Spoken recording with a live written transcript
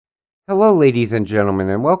Hello, ladies and gentlemen,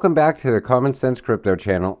 and welcome back to the Common Sense Crypto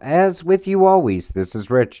channel. As with you always, this is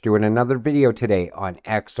Rich doing another video today on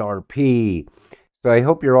XRP. So I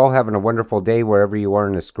hope you're all having a wonderful day wherever you are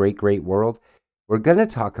in this great world. We're going to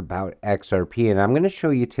talk about XRP, and I'm going to show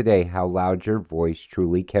you today how loud your voice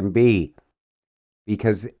truly can be.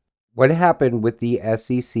 Because what happened with the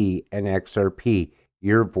SEC and XRP,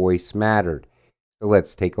 your voice mattered. So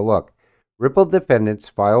let's take a look. Ripple defendants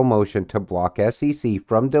file motion to block SEC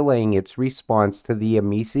from delaying its response to the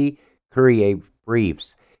Amici Courier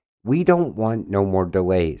briefs. We don't want no more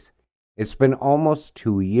delays. It's been almost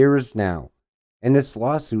 2 years now, and this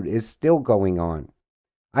lawsuit is still going on.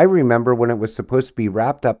 I remember when it was supposed to be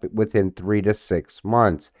wrapped up within 3 to 6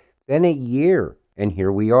 months, then a year, and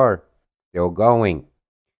here we are, still going.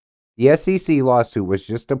 The SEC lawsuit was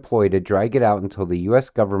just a ploy to drag it out until the U.S.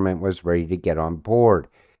 government was ready to get on board.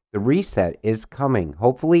 The reset is coming.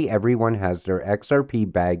 Hopefully everyone has their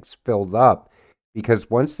XRP bags filled up, because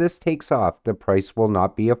once this takes off, the price will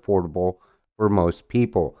not be affordable for most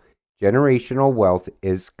people. Generational wealth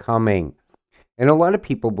is coming. And a lot of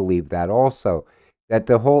people believe that also, that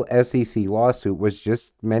the whole SEC lawsuit was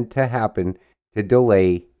just meant to happen to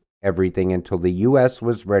delay everything until the U.S.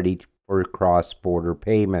 was ready for cross-border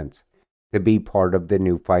payments to be part of the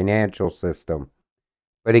new financial system.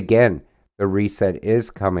 But again, the reset is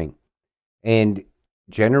coming, and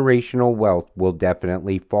generational wealth will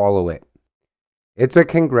definitely follow it. It's a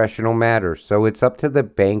congressional matter, so it's up to the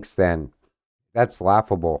banks then. That's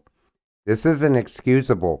laughable. This is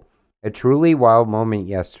inexcusable. A truly wild moment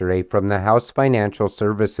yesterday from the House Financial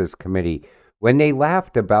Services Committee when they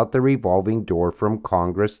laughed about the revolving door from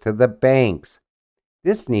Congress to the banks.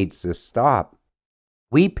 This needs to stop.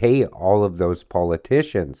 We pay all of those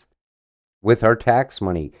politicians with our tax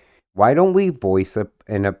money. Why don't we voice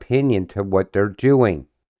an opinion to what they're doing?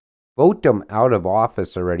 Vote them out of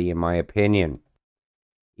office already, in my opinion.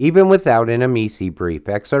 Even without an Amici brief,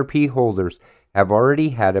 XRP holders have already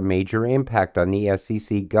had a major impact on the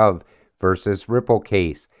SEC Gov versus Ripple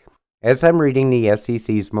case. As I'm reading the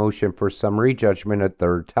SEC's motion for summary judgment a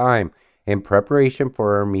third time in preparation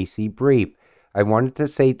for our Amici brief, I wanted to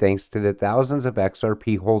say thanks to the thousands of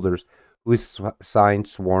XRP holders who signed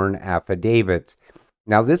sworn affidavits.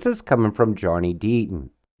 Now, this is coming from Johnny Deaton,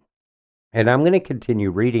 and I'm going to continue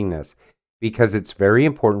reading this because it's very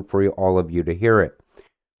important for all of you to hear it.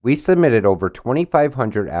 We submitted over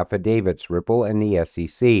 2,500 affidavits, Ripple and the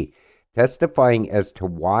SEC, testifying as to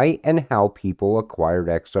why and how people acquired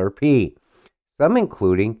XRP, some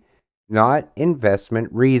including not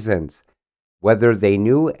investment reasons, whether they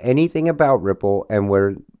knew anything about Ripple and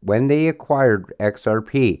when they acquired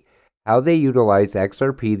XRP, how they utilize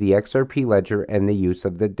XRP, the XRP ledger, and the use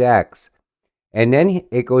of the DEX. And then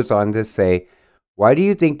it goes on to say, why do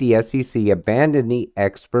you think the SEC abandoned the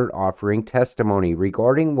expert offering testimony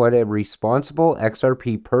regarding what a responsible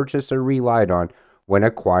XRP purchaser relied on when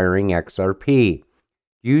acquiring XRP?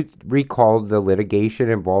 Do you recall the litigation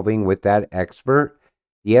involving with that expert?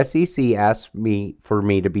 The SEC asked me for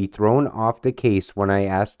me to be thrown off the case when I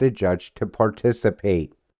asked the judge to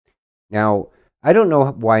participate. Now, I don't know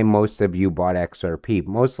why most of you bought XRP,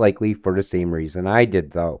 most likely for the same reason I did,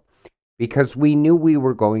 though, because we knew we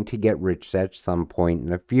were going to get rich at some point in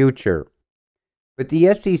the future. But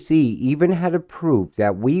the SEC even had to prove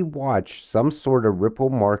that we watched some sort of Ripple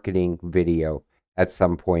marketing video at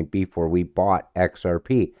some point before we bought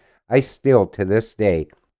XRP. I still, to this day,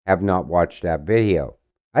 have not watched that video.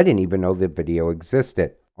 I didn't even know the video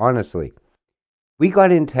existed, honestly. We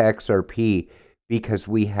got into XRP because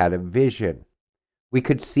we had a vision. We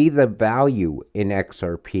could see the value in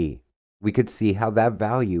XRP. We could see how that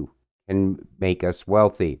value can make us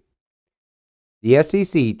wealthy. The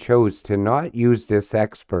SEC chose to not use this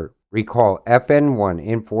expert. Recall FN1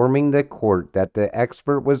 informing the court that the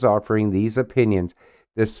expert was offering these opinions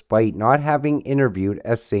despite not having interviewed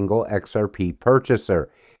a single XRP purchaser.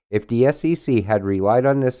 If the SEC had relied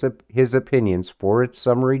on his opinions for its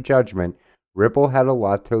summary judgment, Ripple had a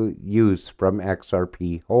lot to use from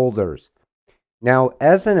XRP holders. Now,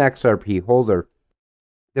 as an XRP holder,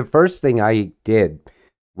 the first thing I did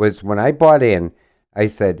was when I bought in, I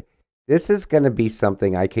said, this is going to be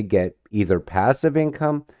something I could get either passive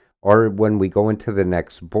income or when we go into the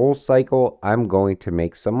next bull cycle, I'm going to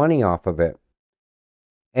make some money off of it.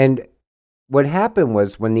 And what happened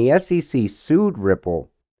was when the SEC sued Ripple,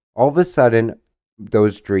 all of a sudden,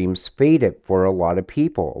 those dreams faded for a lot of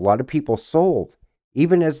people. A lot of people sold.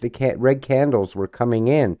 Even as the red candles were coming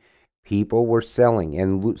in, people were selling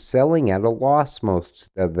and selling at a loss, most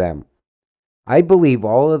of them. I believe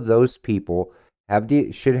all of those people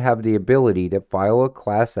should have the ability to file a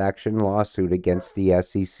class action lawsuit against the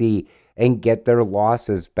SEC and get their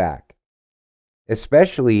losses back,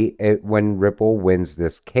 especially when Ripple wins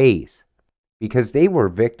this case, because they were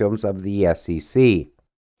victims of the SEC.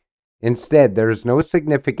 Instead, there is no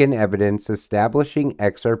significant evidence establishing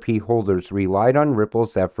XRP holders relied on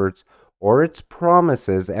Ripple's efforts or its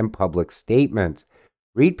promises and public statements.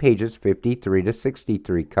 Read pages 53 to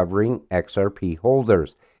 63 covering XRP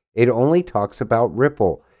holders. It only talks about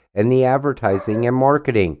Ripple and the advertising and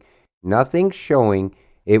marketing, nothing showing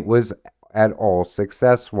it was at all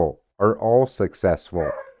successful or all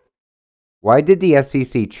successful. Why did the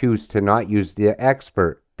SEC choose to not use the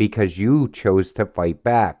expert? Because you chose to fight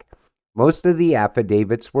back. Most of the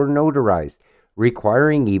affidavits were notarized,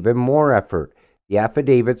 requiring even more effort. The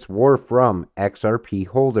affidavits were from XRP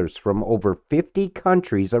holders from over 50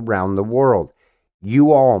 countries around the world.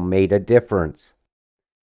 You all made a difference.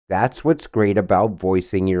 That's what's great about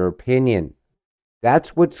voicing your opinion. That's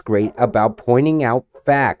what's great about pointing out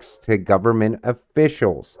facts to government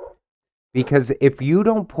officials. Because if you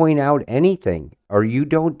don't point out anything or you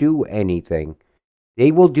don't do anything,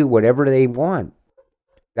 they will do whatever they want.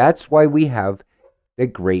 That's why we have the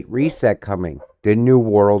Great Reset coming, the New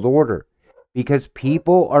World Order, because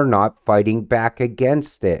people are not fighting back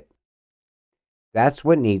against it. That's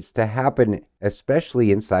what needs to happen,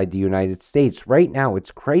 especially inside the United States. Right now,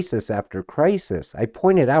 it's crisis after crisis. I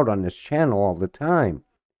point it out on this channel all the time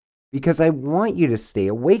because I want you to stay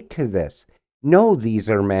awake to this. No, these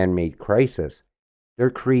are man-made crises. They're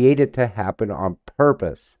created to happen on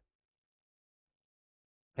purpose.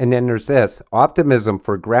 And then there's this. Optimism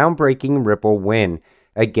for groundbreaking Ripple win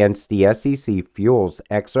against the SEC fuels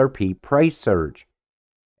XRP price surge.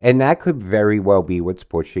 And that could very well be what's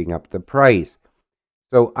pushing up the price.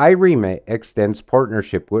 So iRemit extends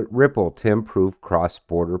partnership with Ripple to improve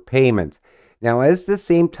cross-border payments. Now, at the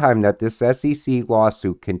same time that this SEC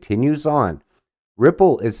lawsuit continues on,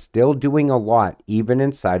 Ripple is still doing a lot even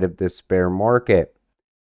inside of this bear market.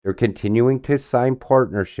 They're continuing to sign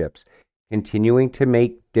partnerships, continuing to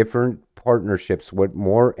make different partnerships with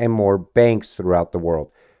more and more banks throughout the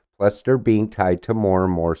world. Plus, they're being tied to more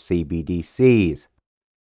and more CBDCs.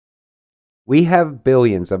 We have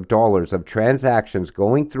billions of dollars of transactions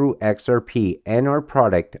going through XRP and our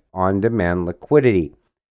product on-demand liquidity.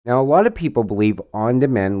 Now, a lot of people believe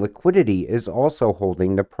on-demand liquidity is also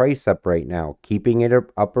holding the price up right now, keeping it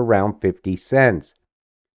up around 50 cents.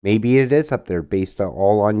 Maybe it is up there based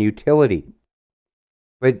all on utility.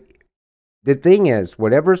 But the thing is,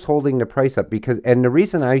 whatever's holding the price up, and the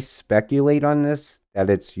reason I speculate on this, that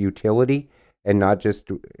it's utility and not just,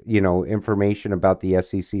 information about the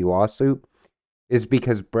SEC lawsuit, is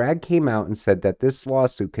because Bragg came out and said that this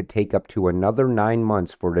lawsuit could take up to another 9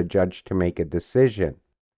 months for the judge to make a decision.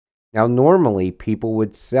 Now, normally, people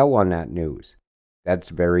would sell on that news. That's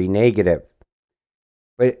very negative.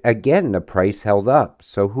 But again, the price held up.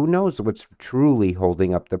 So who knows what's truly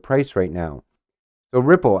holding up the price right now? So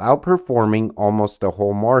Ripple outperforming almost the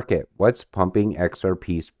whole market. What's pumping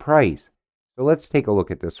XRP's price? So let's take a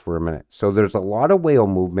look at this for a minute. So there's a lot of whale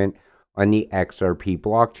movement on the XRP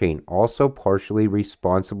blockchain, also partially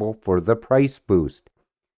responsible for the price boost.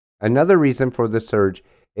 Another reason for the surge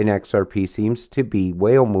in XRP seems to be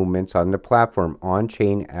whale movements on the platform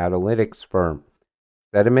on-chain analytics firm.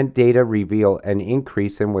 Settlement data reveal an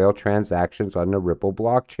increase in whale transactions on the Ripple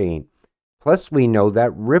blockchain. Plus, we know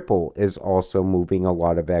that Ripple is also moving a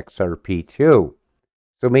lot of XRP too.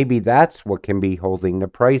 So maybe that's what can be holding the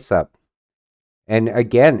price up. And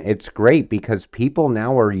again, it's great because people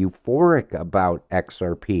now are euphoric about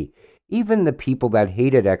XRP. Even the people that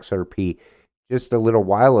hated XRP just a little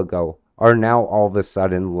while ago are now all of a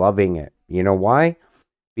sudden loving it. You know why?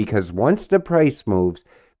 Because once the price moves,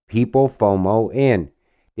 people FOMO in.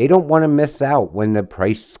 They don't want to miss out when the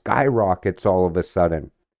price skyrockets all of a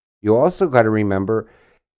sudden. You also got to remember,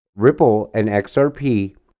 Ripple and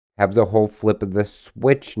XRP have the whole flip of the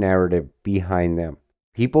switch narrative behind them.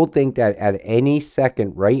 People think that at any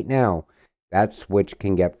second right now, that switch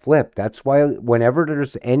can get flipped. That's why whenever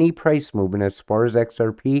there's any price movement as far as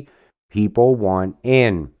XRP, people want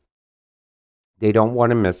in. They don't want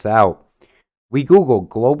to miss out. We Googled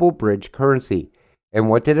global bridge currency, and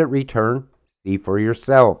what did it return? See for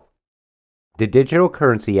yourself. The digital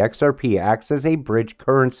currency XRP acts as a bridge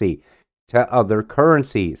currency to other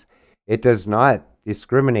currencies. It does not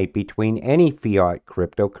discriminate between any fiat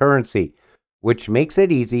cryptocurrency, which makes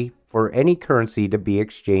it easy for any currency to be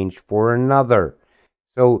exchanged for another.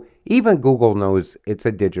 So even Google knows it's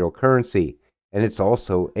a digital currency, and it's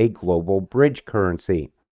also a global bridge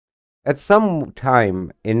currency. At some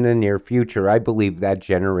time in the near future, I believe that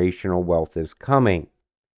generational wealth is coming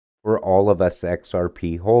for all of us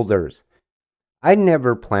XRP holders. I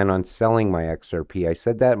never plan on selling my XRP. I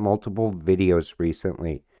said that in multiple videos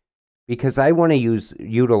recently because I want to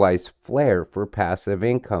utilize Flare for passive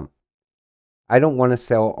income. I don't want to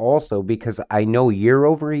sell also because I know year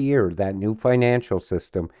over year that new financial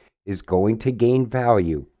system is going to gain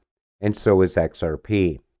value, and so is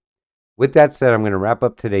XRP. With that said, I'm going to wrap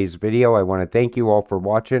up today's video. I want to thank you all for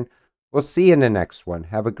watching. We'll see you in the next one.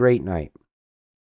 Have a great night.